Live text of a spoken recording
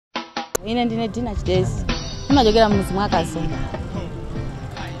Ine ndine Dina Chidesi. Nimachokera mmuzi mwa Kasonga.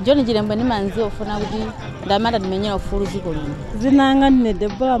 John Chilembwe ni manzi ofuna kuti ndamata timenyera ufulu ziko lino. Zinanga ndine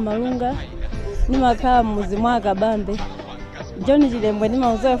Debora Malunga. Nimakhala mmuzi mwa Kabambe. John Chilembwe ni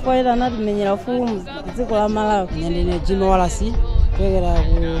manzi ofuna nati timenyera ufulu ziko la Malawi. Ndine Jino Walasi kwegera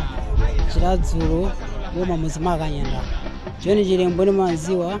ku Chiladzulo boma mmuzi mwa Kanyenda. John Chilembwe ni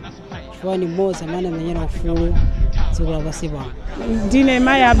manziwa chifukwa ni mmodzi amene amenyera ufulu ziko la pasipa. Ndine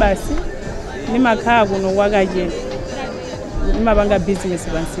Maya basi nimakhala kuno kwakaje. Nimapanga business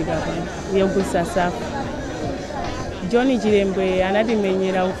pansika pano yogulisa safu. John Chilembwe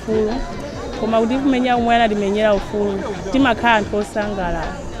anatimenyera ufulu koma kuti kumenya umwe anatimenyera ufulu timakhala anthu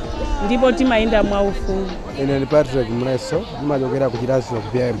osangalala ndipo timayenda mwa ufulu. Ine ni Patrick Mreso nimachokera ku Chiladzulo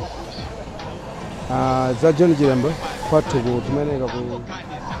ku PM. Za John Chilembwe kwathu kutumeneka ku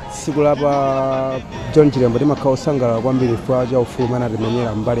siku lapa John Chilembwe timakhala osangalala kwambiri chifukwa cha ufulu umene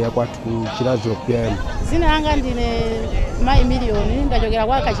anatimenyera mbali ya kwathu ku Chiladzulo ku PM. Zina langa ndine Mai Milioni ndachokera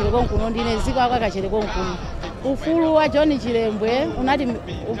kwa Kachileko nkuno ndine ziko kwa Kachileko nkuno. Ufulu wa John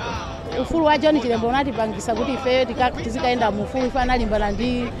Chilembwe unatipangisa kuti ife tizikaenda mu ufulu ife analimbana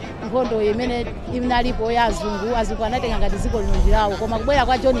ndi nkhondo imene inalipo ya azungu anatenga ngati ziko lino ndilawo koma kubwera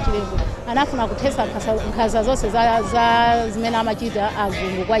kwa John Chilembwe anafuna kuthesa nkhanza zonse za zimene amachita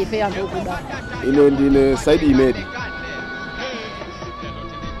azungu kwa ife anthu okuda. Ine ndine Saidi Imedi.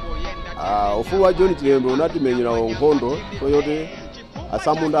 Ufulu wa John Chilembwe unatimenyera nkhondo toyote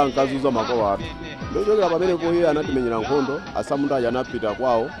asamunda ankazuza makolo athu. Ndochokera pamene poye anatimenyera nkhondo asamunda anapita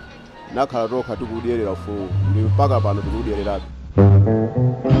kwawo nakhala tokha tikudyerera ufulu ndi mpaka pano tikudyererabe.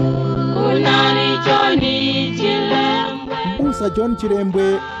 Mbusa John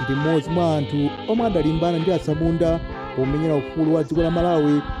Chilembwe ndi mmodzi mwa anthu omwe adalimbana ndi asamunda pomenyera ufulu wa dziko la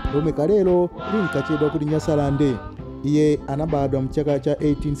Malawi lomwe kalelo linkachedwa kuti Nyasalande. Iye anabadwa mchaka cha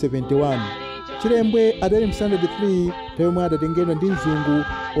 1871. Chilembwe adali mstandard 3 nthawi yomwe adatengedwa ndi mzungu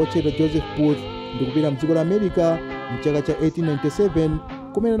otchedwa Joseph Booth ndi kupita mdziko la America mchaka cha 1897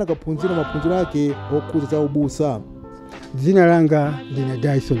 kumene anakaphunzira maphunziro ake okhuza za ubusa. Dzina langa ndine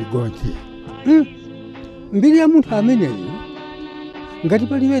Dyson Goti. Mbiri ya munthu ameneyu ngati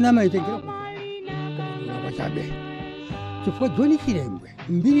palibe namayitengera kwa chabe. Chifukwa John Chilembwe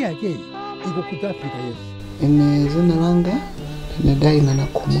mbiri yake ikukuta Afrika yesu. Ine zina langa ndine Daina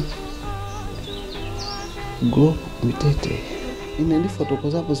Nakuma. Group Mitete. Ine ndi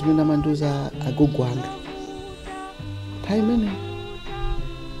fotokozapo zimene amandiuza agogo anga. Nthawi imene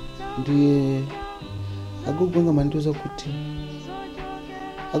ndiye agogo anga amandiuza kuti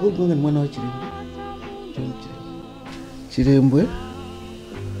agogo anga ni mwana wa Chilembwe. John Chilembwe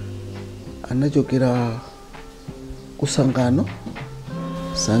anachokera kusangano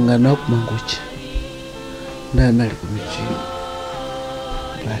ku Mangochi na anali ku Michini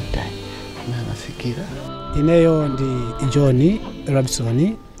baadaye na anafikira. Ineyo ndi John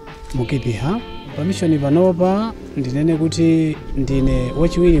Robson Mukipiha. Pamishoni panopa ndinene kuti ndine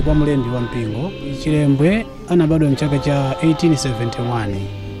wachiwiri kwa mulembi wa mpingo. Chilembwe anabadwa mchaka cha 1871.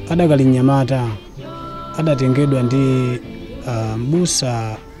 Adakali mnyamata adatengedwa ndi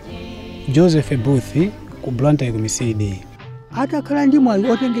mbusa Joseph Booth ku Blantyre ku Misidi. Atakhala ndi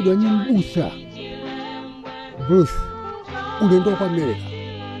mwayi otengedwa ndi mbusa Booth ulendo kwa America.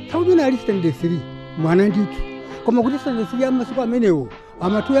 Taudina ali standard 3 mwana ndithu. Koma kuti standard 3 amasiku amenewo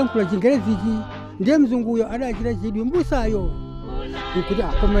amatuyankhula Chingerezi iki ndiye mzunguyo adachita chidwi mbusayo. Nkuti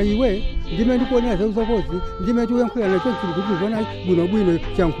koma iwe ndime ndikuonera zauzakozi ndime tuyankhula nacho chili kuti zona bwino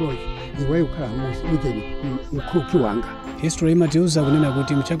chankhulozi. Iwe ukhala mujeni mkhuki wanga. History imatiuza kunena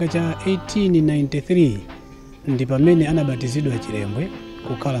kuti mchaka cha 1893 ndi pamene anabatizidwa Chilembwe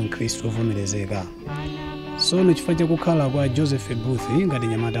kukhala Mkhristu ovomerezeka. Sono chifukwa cha kukhala kwa Joseph Booth ngati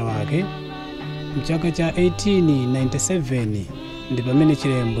nyamata wake mchaka cha 1897 ndi pamene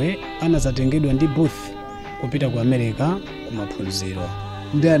Chilembwe anazatengedwa ndi Booth kupita ku America kumaphunziro.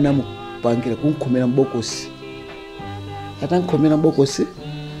 Ndi anamupangira kunkhomera mbokosi. Atankhomera mbokosi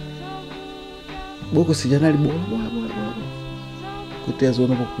janali bola kuti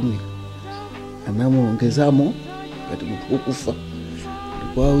azona pokumira. Anamuongezamo ngati munthu ukufa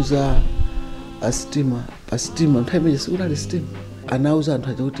ndikwauza astima nthawi imene sikunali stima. Anauza anthu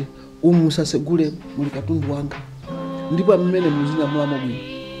aja kuti musasegule muli katundu wanga ndipo mmene muzina mulamo bwino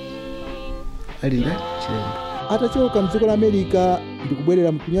ali ndi Chilembwe. Atachoka mdziko la America ndi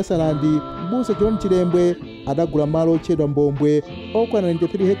kubwerera ku Nyasalandi, mbusa John Chilembwe adagula malo otchedwa Mbombwe okwana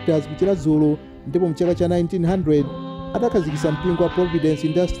 93 hectares ku Chiladzulo ndipo mchaka cha 1900 adakhazikitsa mpingo wa Providence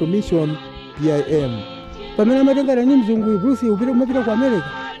Industrial Mission PIM. Pamene amatengana ndi mzungu Bruce umapita ku America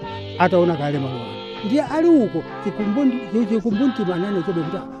ataona kale malo. Ndiye ali uko chikumbunti manane chobe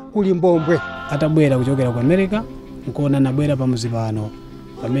kuti kuli Mbombwe. Atabwera kuchokera ku America nkuona anabwera pamuzi pano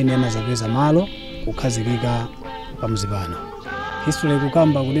pamene anazapeza malo kukhazikika pamuzi pano. History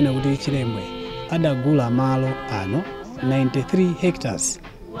kukamba kunena kuti Chilembwe adagula malo ano 93 hectares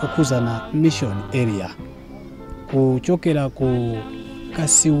okhuzana mission area kuchokera ku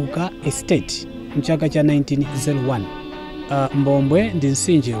Kasiuka Estate mchaka cha 1901. Mbombwe ndi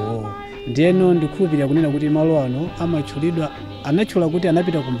msinjewo ndiyeno ndikhulupirira kunena kuti malo ano anatchula kuti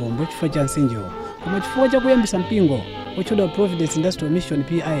anapita ku Mbombwe chifukwa cha msinjewo, koma chifukwa cha kuyambisa mpingo otchedwa Providence Industrial Mission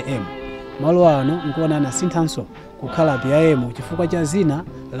PIM, malo ano nkuona anasinthanso kukhala PIM chifukwa cha zina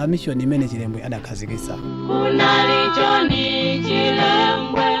la mission imene Chilembwe adakhazikitsa.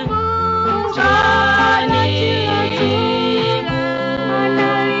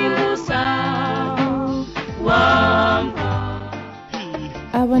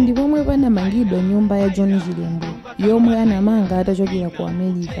 Ava ndi pomwe panamangidwa nyumba ya John Chilembwe yomwe anamanga atachokera ku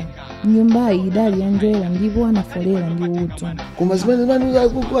America. Nyumbayi idali yanjoera ndipo anafolera ndi udzu. Koma zimene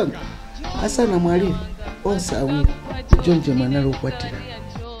zakugwana asana mwalire onse awiri John Chilembwe anali ukwatira.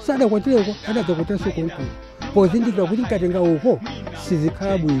 Sadakwatireko adadzakutanso konkulu pozindikira kuti nkatenga uko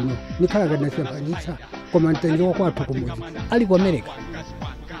sizikhala bwino nikhala nganasiyambanitsa koma ntengewa kwathu kumudzi. Ali ku America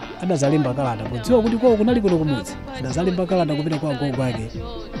adazalemba kalata podziwa kuti kwawo kunali kuno kumudzi, adazalemba kalata kupita kwa agogo ake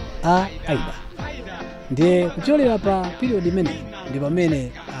a Aida. Ndiye kuchokera pa period imeneyi ndi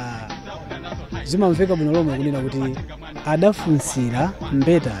pamene zimamveka bwino lomwe kunena kuti adafunsira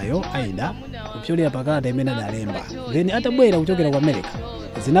mbetayo Aida kuchokera pa kalata imene adalemba. Then atabwera kuchokera ku America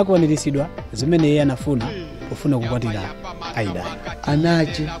zinakwaniritsidwa zimene iye anafuna kufuna kukwatira Aida.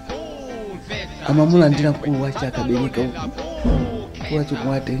 Anache amamulandira mkulu wace akabereka wacho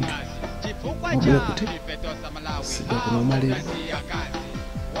kumwatenga mabwera kuti sida kuna malero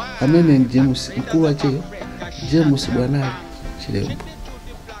amene James mkulu wacheyo James bwanali Chilembwe.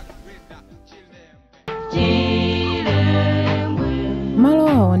 Malo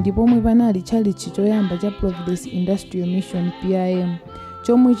awa ndipo pomwe panali chalichi choyamba cha Providence Industrial Mission PIM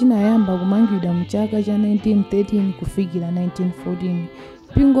chomwe chinayamba kumangidwa mu chaka cha 1913 kufikira 1914.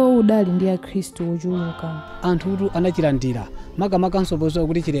 Mpingo udali ndi akhristu ochuluka. Anthu anachilandira makamaka podziwa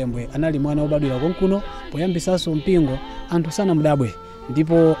kuti Chilembwe anali mwana wobadwira konkuno poyambisanso mpingo anthu sanamudabwe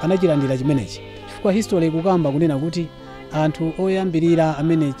ndipo anachilandira chimenechi chifukwa history ikukamba kunena kuti anthu oyambirira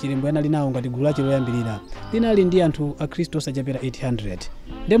amene Chilembwe anali nawo ngati gulu lache loyambirira linali ndi anthu akhristu osachepera 800.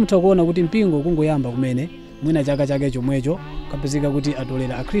 Ndiye mutha kuona kuti mpingo kungoyamba kumene mwina chaka chake chomwecho kapezeka kuti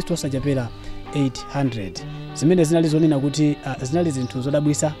atolera akhristu osachepera 800. Zimene zinali zonena kuti zinali zinthu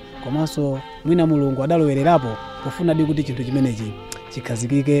zodabwisa komanso mwina Mulungu adalowererapo pofuna kuti chinthu chimenechi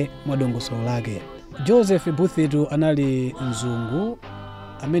chikhazikike mwadongosolo lake. Joseph Buthitu anali mzungu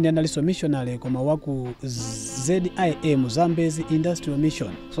amene analinso missionary koma waku ZIM Zambezi Industrial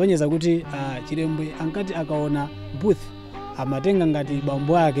Mission. Sonyeza kuti Chilembwe ankati akaona Booth amatenga ngati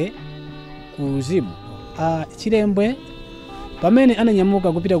bambo ake kuzimu. Chilembwe pamene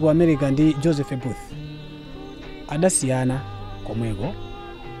ananyamuka kupita ku America ndi Joseph Booth adasiyana komweko,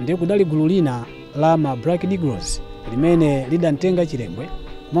 ndiye kudali gulu lina la ma Black Negroes limene lidantenga Chilembwe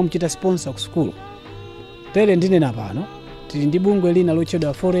kumamuchita sponsor ku school. Tere ndinena pano tili ndi bungwe lina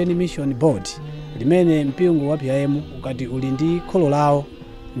lotchedwa Foreign Mission Board limene mpingo wa PIM ukati uli ndi kholo lawo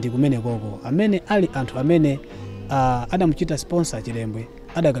ndi kumene koko amene ali anthu amene adamuchita sponsor Chilembwe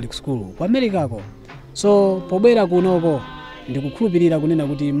adakali ku school ku Americako. So pobwera kunoko ndikukhulupirira kunena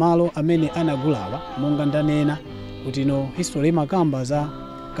kuti malo amene anagulawa monga ndanena kuti no history imakamba za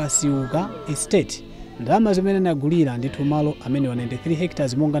Kasiuka Estate, ndalama zimene anagulira ndithu malo amene 93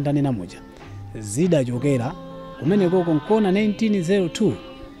 hectares monga ndanena muja zidachokera kumene koko nkona 1902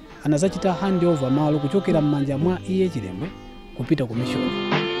 anazachita handover malo kuchokera m'manja mwa iye Chilembwe kupita ku mission.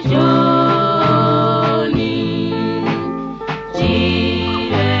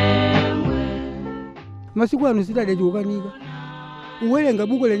 Masiku ano zidalechukanika uwerenga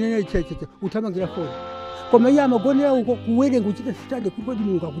buku lenene cheche uthamangira foni koma iye amagonera uko kuwerenga uchita study kuti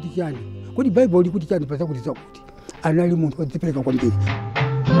Mulungu akuti chani, kuti Bible likuti chani pasa kuti zakuti anali munthu wodzipereka kwambiri.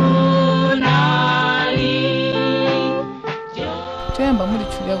 Toyamba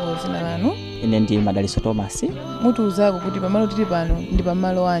mulitchulira ko zina lanu? Ine ndi Madaliso Thomas. Mutiuzako kuti pamalo tili pano ndi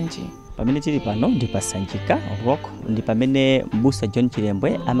pamalo anji? Pamene tili pano ndi pasanjika rock, ndi pamene mbusa John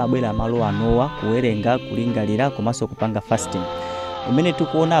Chilembwe amabwera malo anowa kuwerenga, kulingalira komanso kupanga fasting. Umene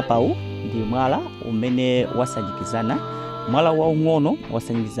tikuona pawu ndi mwala umene wasanjikizana, mwala waung'ono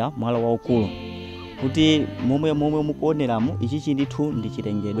wasanjikiza mwala waukulu. Kuti momwe mukuoneramu ichi ndithu ndi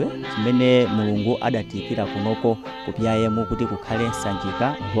chilengedwe chimene Mulungu adatikira kunoko ku PIM kuti kukhale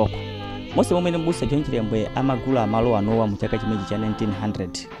sanjika rock. mose momwe mbusa John Chilembwe amagula malo anowa mu chaka chimenechi cha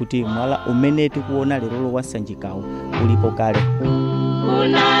 1900 kuti mwala umene tikuona lero wasanjikawo ulipo kale.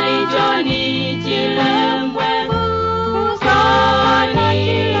 Unali John Chilembwe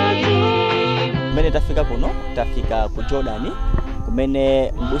Kumene tafika kuno, tafika ku Jordan,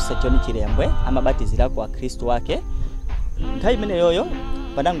 kumene mbusa John Chilembwe amabatizira kwa Kristo wake. Nthawi imene yoyo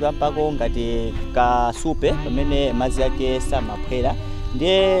padango pako ngati kasupe pamene mazi yake samaphwera.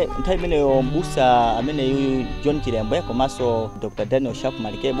 Ndiye nthawi imeneyo mbusa amene yuyu John Chilembwe komanso Dr. Daniel Sharp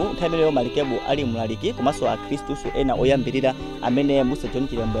Malikebu, nthawi imeneyo Malikebu ali mlaliki komanso akhristuso ena oyambirira amene mbusa John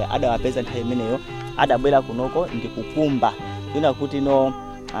Chilembwe adawapeza nthawi imeneyo adabwera kunoko ndi kukumba yona kuti no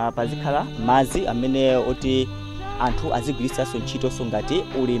pazikhala mazi amene oti anthu azigwiritsanso ntchito ngati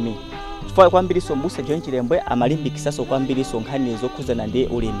ulimi. Chifukwa kwambiriso mbusa John Chilembwe amalimbikisaso kwambiriso nkhani zokhuzana ndi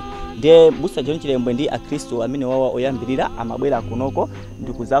ulimi. Ndiye mbusa John Chilembwe ndi akhristu amene wawa oyambirira amabwera kunoko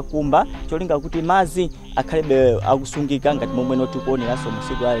ndi kuzakumba cholinga kuti mazi akhalebe akusungika ngati momwe notikuoneraso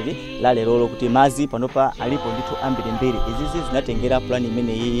musiku la lero kuti mazi panopa alipo ndithu ambirimbiri. Izizi zinatengera plan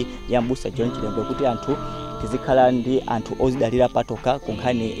imene iyi ya mbusa John Chilembwe kuti anthu tizikhala ndi anthu ozidalira patoka ku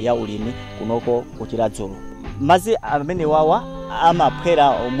nkhani ya ulimi kunoko kuchiradzulu. Mazi amene wawa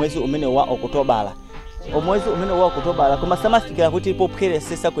amaphwera mwezi umene wa Okutobala. Omwezi umene wa Okutobala koma samafikira kuti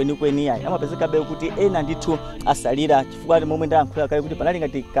pophweresesa kweni yayi. Amapezeka be kuti ena ndithu asalira chifukwa momwe ndayankhula kale kuti panali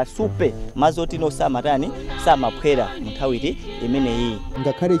ngati kasupe mazi oti no samatani samaphwera munthawi imene iyi.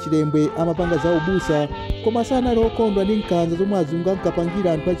 Ngakhale Chilembwe amapanga za ubusa koma sanali okondwa ndi nkhanza zomwe azungu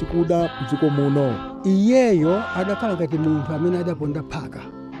ankapangira anthu achikuda mdziko muno. Iyeyo adakhala ngati munthu amene adaponda phaka,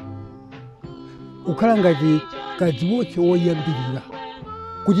 ukhala ngati kadziwotche woyambirira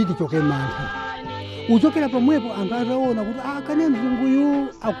kuti tichoke mantha. Uchokera pamwepo angataona kuti kane mzunguyu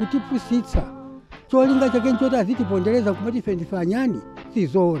akutipusitsa cholinga chake nchoti azitipondereza kumati ife ndife anyani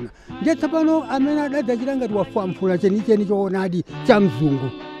sizoona. Ndiye tsopano amene adadzachita ngati wafwamphula chenicheni choonadi cha mzungu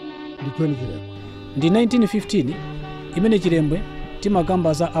ndi John Chilembwe. Ndi 1915 imene Chilembwe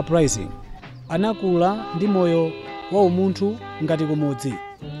timakamba za uprising anakula ndi moyo wa umunthu ngati kumudzi.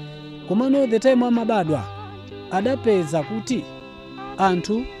 Komano the time amabadwa adapeza kuti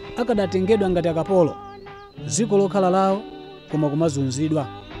anthu akadatengedwa ngati akapolo dziko lokhala lawo koma kumazunzidwa.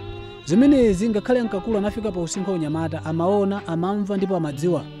 Zimenezi ngakhale ankakula anafika pa usinkhu unyamata amaona amamva ndipo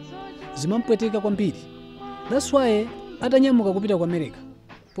amadziwa zimampweteka kwambiri. That's why atanyamuka kupita ku America.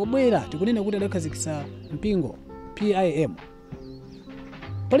 Pobwera tikunena kuti adakhazikitsa mpingo PIM.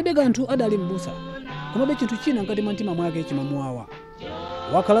 Palibe kanthu adali mbusa komabe chinthu china ngati mtima mwake chimamuwawa.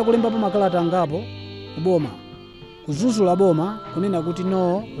 Wakhala kulembapo makalata angapo kuboma kuzuzula boma kunena kuti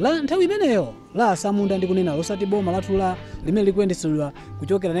no la nthawi imeneyo la samunda ndi kunena losati boma latula limene likuyendesedwa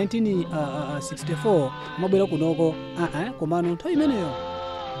kuchokera 1964 mabwera kunoko komano nthawi imeneyo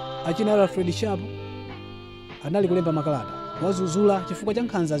achina Fred Sharp anali kulemba makalata wazuzula chifukwa cha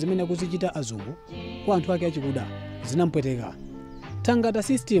nkhanza zimene akuzichita azungu kwa anthu ake achikuda zinampweteka. Tangata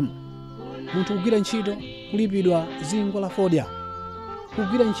system munthu kugwira ntchito kulipidwa zingo la fodya,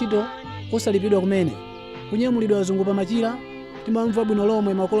 kugwira ntchito osalipidwa kumene kunyamulidwa azungu pa machira. Timamva bwino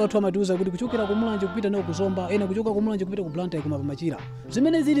lomwe makolo athu amatiuza kuti kuchokera ku Mulanje kupita nawo kuzomba, ena kuchoka ku Mulanje kupita ku Blantyre kuma pa machira.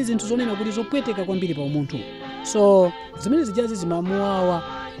 Zimene zili zinthu zonena kuti zopweteka kwambiri pa umunthu. So zimene zijazi zimamuwawa.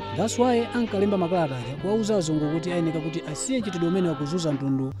 That's why ankalemba makalata aja kuwauza azungu kuti ayeneka kuti asiye chitidwe umene wakuzuza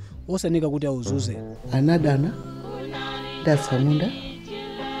mtundu osaneka kuti auzuze. Anadana ndasamunda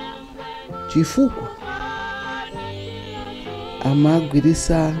chifukwa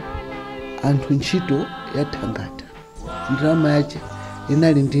amagwirisa anthu ntchito ya thangata. Ndalama yace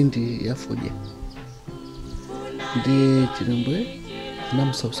inali ndindi ya fodya. Ndi Chilembwe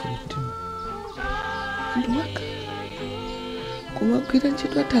namusausa mtima ndiwaka kumagwira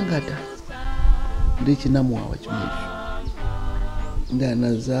ntchito ya thangata ndi chinamuwawa chimenecho. Ndi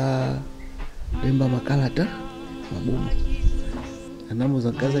anaza lemba makalata maboma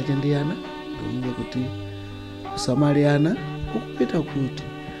anamuza kaza chandiyana ndomwe kuti kusamaliana kukupita kuti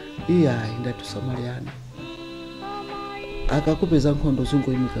iyayi ndatusamaliana akakupeza nkhondo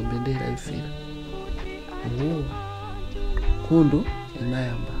zungoyimika mbendera ifira. Nkhondo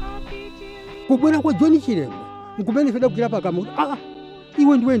inayamba kubwera kwa John Chilembwe nkumene feda kukira pakamuti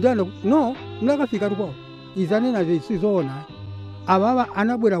iwe ndiwe ndana no nakafika tukwawo izanena zisizoona. Ababa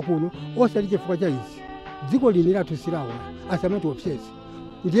anabwera kuno osali chifukwa cha izi dziko lini latusirawo asamati opsesi.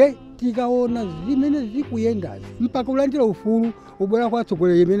 Ndiye tikaona zimene zikuyendazi mpaka ulandira ufulu ubwera kwa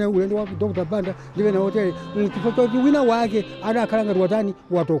tsogolera imene ulendo wa Dr. Banda ndivena hotel chifukwa choti wina wake adakhala ngati watani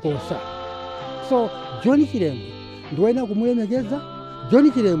watokosa. So John Chilembwe ndiwena kumulemekeza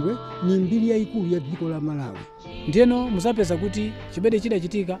John Chilembwe ni mbiri yayikulu ya dziko la Malawi. Ndiyeno muzapeza kuti chimene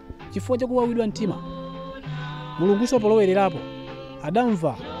chidachitika chifukwa chakuwawidwa mtima. Mulunguso polowererapo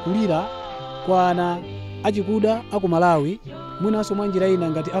adamva kulira kwa ana achikuda aku Malawi mwinanso mwa njira ina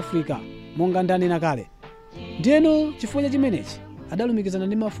ngati Africa monga ndanena kale. Ndiyeno chifukwa cha chimenechi adalumikizana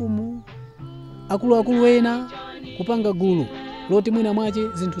ndi mafumu akuluakulu ena kupanga gulu loti mwina mwache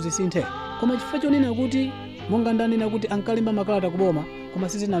zinthu zisinthe. Koma chifukwa chonena kuti monga ndanena kuti ankalemba makalata kuboma koma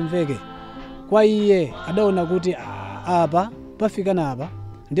sizinamveke. Kwa iye adaona kuti apa pafika napa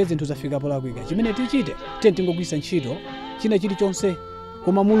ndiye zinthu zafika polakwika. Chimene tichite tingogwisa ntchito china chilichonse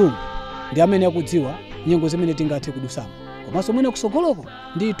koma Mulungu ndi amene akudziwa nyengo zimene tingathe kudusamo. Komanso mwina kusogoloko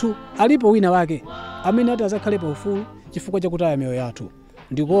ndithu alipo wina wake amene ati azakhale pa ufulu chifukwa chakutaya miyoyo yathu.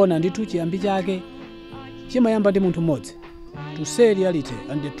 Ndikuona ndithu chiyambi chake chimayamba ndi munthu mmodzi. To say reality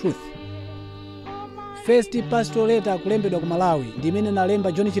and the truth. First pastoral letter kulembedwa ku Malawi ndi imene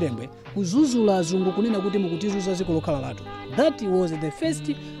nalemba John Chilembwe kuzuzula azungu kunena kuti mukutizuza dziko lokhala lathu. That was the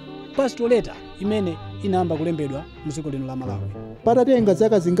first pastoral letter imene inamba kulembedwa mu dziko lino la Malawi. Patatenga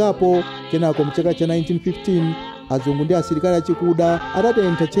zaka zingapo kenako mchaka cha 1915 azungu ndi asilikali achikuda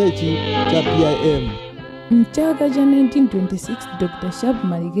atatentha chechi cha PIM. Mchaka cha 1926 Dr. Sharp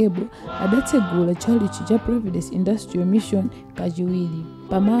Malikebo adatsegula chalichi cha Providence Industrial Mission kachiwiri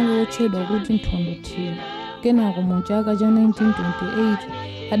pamalo otchedwa kuti Nthondo Thiyo. Kenako mu chaka cha 1928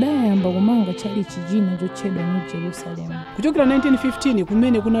 adayamba kumanga chalichi china chotchedwa New Jerusalem. Kuchokera 1915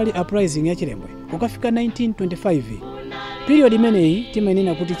 kumene kunali uprising ya Chilembwe kukafika 1925 period imeneyi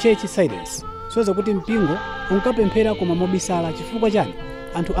timanena kuti church silence. Soza kuti mpingo unkapemphera koma mobisala chifukwa chani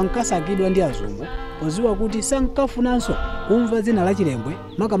anthu ankasakidwa ndi azungu oziwa kuti sankafunanso kumva dzina la Chilembwe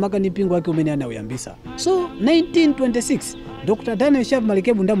makamaka ndi mpingo wake umene anawuyambisa. So 1926 Dr. Daniel Sharp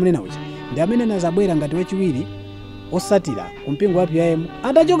Malikebo ndamunena uchi ndi amene anazabwera ngati wachiwiri osatira ku mpingo wa PIM.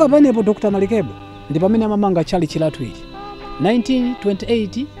 Atachoka panepo Dr. Malikebo ndi pamene amamanga chalichi lathu ili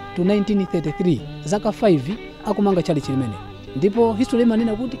 1928 to 1933 zaka 5 akumanga chalichi limene. Ndipo history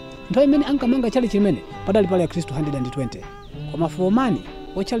imanena kuti nthawi imene ankamanga chalichi limene padali pali Akhristu 120 koma fomani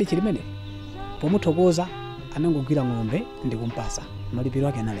ochalichi limene pomuthokoza anangogwira ng'ombe ndi kumpasa malipiro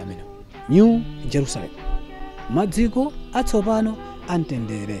ake anali amene New Jerusalem, madziko atsopano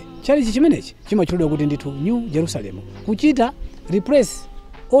amtendere. Chalichi chimenechi chimatchulidwa kuti ndithu New Jerusalem kuchita replace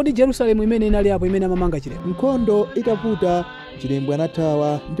Old Jerusalem imene inali apo imene amamanga Chilembwe. Nkhondo itaputa Chilembwe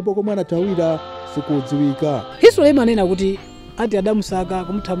anathawa ndipo komwe anathawira sikudziwika. History imanena kuti ati adamusaka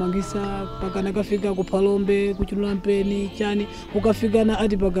kumuthamangisa paka nakafika ku Phalombe ku Chilulampeni chani kukafikana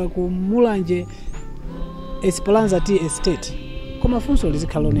ati paka ku Mulanje Esperanza Tea Estate. Koma funso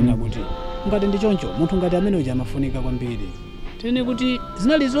lizikhala lonena kuti ngati ndi choncho munthu ngati amene uja amafunika kwambiri. Tene kuti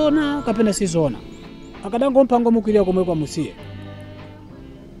zinali zona kapena si zona. Akadangompango mukwirira komwe kwa musiye.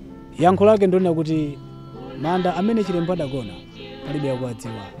 Yankho lake ndonena kuti manda amene Chilembwe adagona palibe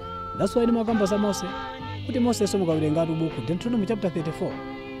yakudziwa. That's why ndimakamba za Mose kuti Mose somukawerengatu buku Deuteronomy mu chapter 34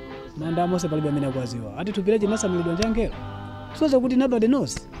 manda Mose palibe amene akudziwa ati thupireje nasamilidwa ndi angelo. Soza kuti nobody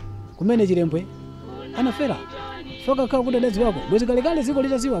knows kumene Chilembwe anafera foka kha kuti adadziwako bwezi kalekale ziko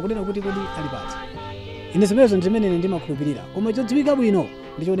litadziwa kunena kuti kodi ali pati. Ine zimenezo ndimene ndimakhulupirira koma chodziwika bwino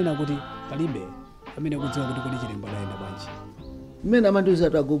ndichonena kuti palibe amene akudziwa kuti kodi Chilembwe adayenda bwanji. Mmene amandiuza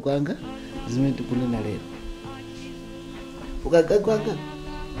atu agogo anga zimene tikunena lero ukagakwanga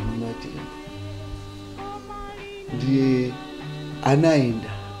mama Chilembwe ndiye anaenda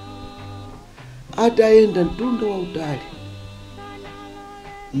ataenda mtunda wa utali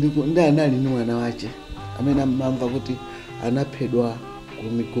ndi anali ni mwana wache amene amamva kuti anaphedwa ku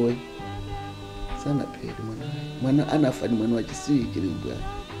Mikoyi. Sanaphedwa mwana anafa ni mwana wache si Chilembwe.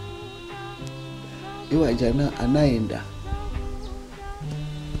 Iwa jana anaenda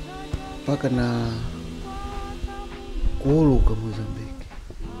paka na kuoloka Mozambiki.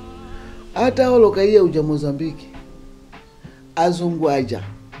 Ataoloka iye uja Mozambiki azungu aja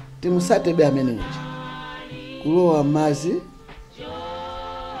timusatebe amene uja kulowa mazi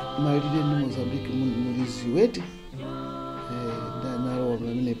malire ndi Mozambiki muliziweti ndanalowa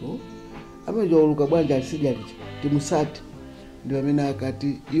pamenepo amene oluka bwanja alisijalicha timusate ndi amene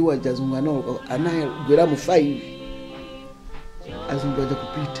akati iwa azungu anaoloka anayegwera mu 5 azungu aja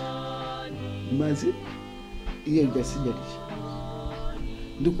kupita mazi iye uja sijalicha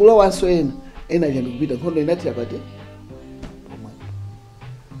ndikulowanso ena aja ndikupita nkhondo inatira pati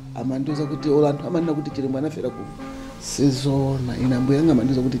amandiuza kuti olanthu amanena kuti Chilembwe anafera ku sizona inambo yanga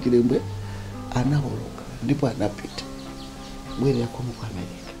amandiuza kuti Chilembwe anaoloka ndipo anapita bwere yakomo ku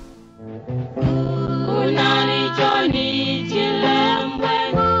America. Kunali John Chilembwe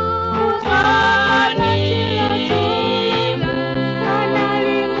utani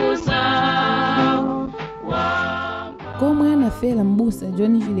mbusa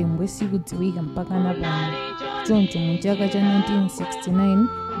John Chilembwe sikudziwika mpaka napano. Choncho mu chaka cha 1969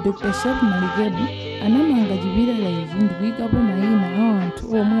 Dr. Sharp Malikebu anamanga chipilala ichi ndi kuyikapo mayina a anthu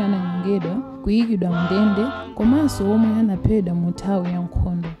omwe ananyongedwa, kuyikidwa mndende komanso omwe anaphedwa mu nthawi ya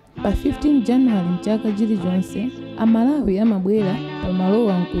nkhondo. Pa 15 January mchaka chilichonse Amalawi amabwera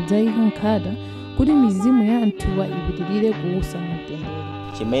pamalowa nkudzayika nkhata kuti mizimu ya anthuwa ipitirire kuusa mtendere.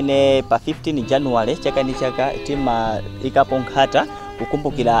 Chimene pa 15 January chaka ndi chaka timayikapo nkhata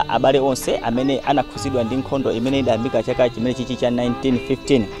kukumbukira abale onse amene anakhuzidwa ndi nkhondo imene idayambika chaka chimene chichi cha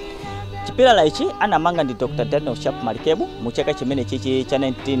 1915. Chipilala ichi anamanga ndi Dr. Daniel Sharp Malikebu mu chaka chimene chichi cha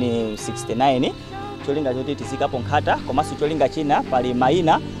 1969. Cholinga choti tizikapo nkhata komanso cholinga china pali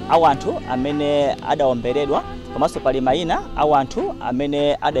mayina a anthu amene adawomberedwa, komanso pali mayina a anthu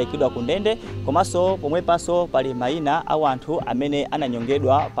amene adayikidwa ku ndende, komanso pomwepanso pali mayina a anthu amene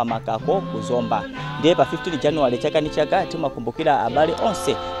ananyongedwa pa makako kuzomba. Ndiye pa 15 January chaka ndi chaka timakumbukira abale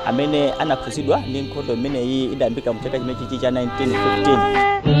onse amene anakhuzidwa ndi nkhondo imene iyi idayambika mu chaka chimene chichi cha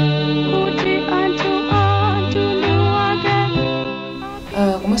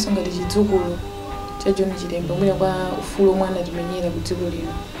 1915. Komanso ngati chidzukulu cha John Chilembwe mwina kwa ufulu omwe anatimenyera ku dziko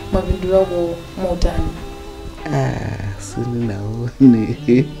lino mapindula ako motani? Sindinaone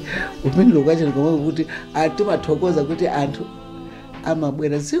upindula kwachani komwe kuti timathokoza kuti anthu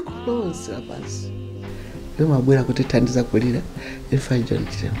amabwera dziko lonse lapansi amabwera kuti thandiza kulira ifa John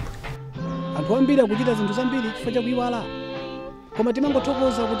Chilembwe. Anthu ambiri akuchita zinthu zambiri chifukwa cha kuyiwala, koma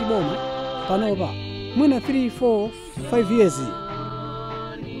timangothokoza kuti boma panopa mwina 3, 4, 5 years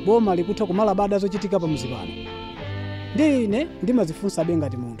boma likutha kumala bada zochitika pa muzipano. Ndine ndimazifunsa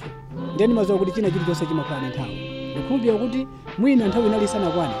ngati munthu ndiye ndimaziwa kuti china chilichonse chimakhala nthawi. Ndikhulupirira kuti mwina nthawi inali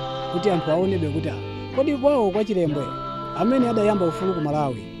isanakwane kuti anthu aonebe kuti kodi kwawo kwa Chilembwe amene adayamba ufulu ku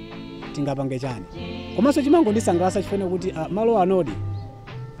Malawi tingapange chani. Komanso chimangondisangalatsa chifukwa kuti malo anodi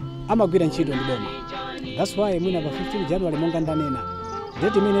amagwira ntchito ndi boma. That's why mwina pa 15 January monga ndanena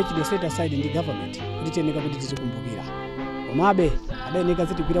ndiye timene chidwe set aside ndi government kuti tiyeneka kuti tizikumbukira. Komabe adayeneka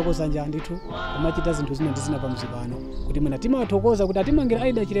zitigwira kusanja ndithu kumachita zinthu zina ndi zina pa mzipano kuti mwina timathokoza kuti atimangira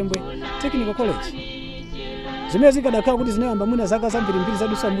Aida Chilembwe Technical College. Zimene zikadakhala kuti zinayamba mwina zaka zambiri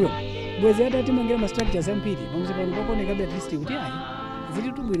zadusa mbuyo bwezi atimangira ma structures ambiri pa mzipano pakuoneka at least kuti ayi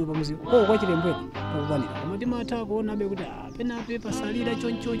zili tubwino pa mzipano kwa Chilembwe pakukwanira. Koma timatha kuonabe kuti penape pasalira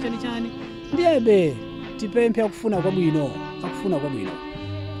choncho chani ndiyebe tipemphe akufuna kwabwino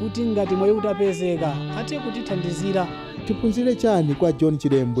kuti ngati moyo utapezeka ate kutithandizira. Tiphunzire chani kwa John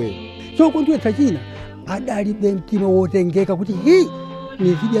Chilembwe? Chokondwetsa china adalibe mtima wotengeka kuti hi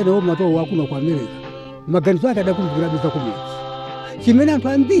nizidya nawo matowo wakuno kwa America. Maganizo ake adakumbukira biza kumudzi chimene anthu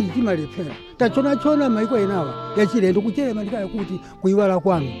ambiri timalephera tachona maiko enawa ya chilendo kucherema ndikaya kuti kuyiwala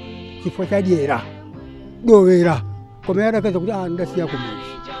kwanu chifukwa chadyera dowera koma adakaza kuti ndasiya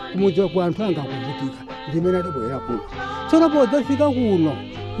kumudzi kwa anthu anga kuvutika ndimene adabwera kuno. Tsono podzafika kuno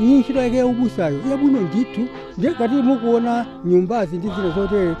iyi ntchito yake yaubusayo yabwino ndithu ndiye kati mukuona nyumbazi ndi zina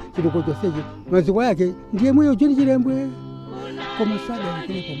zotere chitoko chonsechi maziko yake ndiye mweyo John Chilembwe. Koma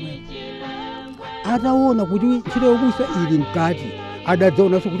sadalekere pomwepo ataona kuti ntchito yaubusa ili mkati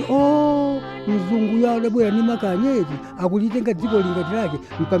adadzaonanso kuti mzungu yawo adabwera ni makanyeti akulitenga dziko lingati lake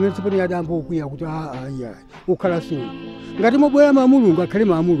mpamene tsopano adambo ukwiya kuti iya ukhala sungu ngati mobwera mamulungu akhale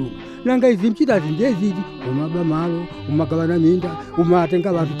mamulungu nanga izi mchitazi ndeziti umaba malo umagawana minda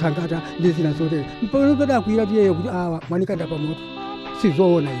umatenga bantu thangata ndi zina zotere mpamene padakwira tiyeyo kuti mwanikanda pamoto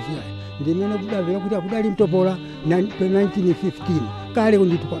sizoona izi ndimene kudamvera kuti akudali mtopola 1915 kale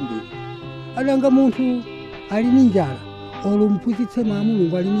kunditu kwambiri adanga munthu ali ni njala olumphunzitse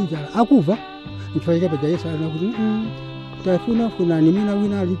mamulungu ali ni njala akuva ntfaika paja Yesu alina kuti tafunafuna nimina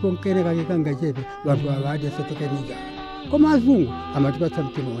wina alipo mkene kake kanga chepe bantu abadi asateke ni njala koma azungu amatipatsa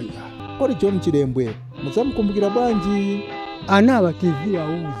mtima wa njala. Kodi John Chilembwe muzamukumbukira bwanji? Anawa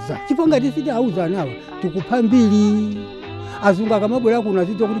tiziwauza chifukwa ngati sitawauza anawa tikupha mbiri. Azungu akamabwera kuno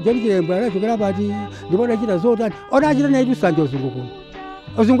azidwa kuti John Chilembwe anachokera pati ndipo adachita zotani odachita naitu sanje azungu kuno.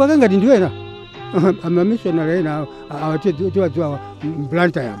 Azungu ake ngati ndiwena amamissionary ena awatiwadziwa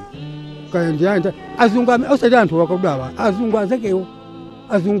mplanta yamo kaya ndiyanda azungu osati anthu wakakudawa azungu azakewo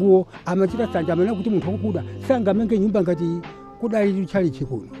azunguwo amachita sanje amene kuti munthu wakuda sangamenge nyumba ngati kudali chali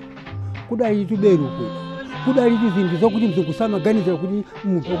chikuno kudali tuberu kuno kudali zinthu zokuti mzungu samaganiza kuti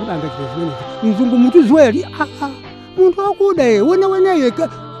munthu wakuda angachita zimenezi mzungu munthu zweli munthu wakuda weneyo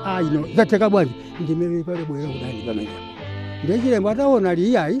ino zatheka bwanji ndimene pale bwera kudali pamene ndiye Chilembwe ataona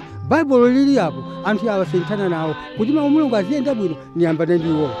liyayi Bible lili hapo anthu awa sentana nawo kuti Mulungu aziyenda bwino niyambane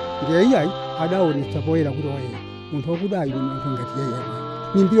ndiwo ndiye iyayi adaonetsa poyera kuti waye munthu wakudayi munthu ngati yeye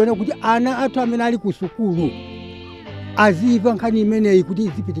nimbiyona kuti ana athu amene ali ku sukulu aziva nkhani imeneyi kuti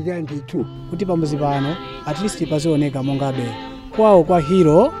izipitirira ndithu kuti pamuzi pano at least pazioneka mongabe kwawo kwa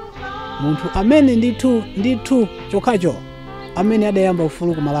hero munthu amene ndithu chokhacho amene adayamba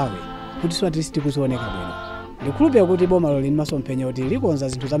ufulu ku Malawi kuti so at least kuzioneka bwino. Ndikhulupirira kuti boma loli limasomphenya kuti likonza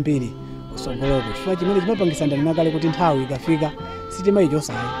zinthu zambiri kusogoloko chifukwa chimene chimapangisa ndani kale kuti nthawi ikafika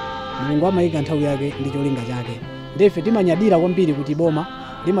sitimayichosayi. Mulungu amayika nthawi yake ndi cholinga chake. Ndefe timanyadira kwambiri kuti boma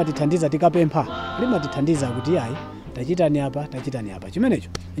limatithandiza tikapempha, limatithandiza kuti ayi tachitani apa.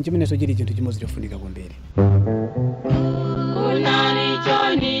 Chimenecho chili chinthu chimodzi chofunika kwambiri.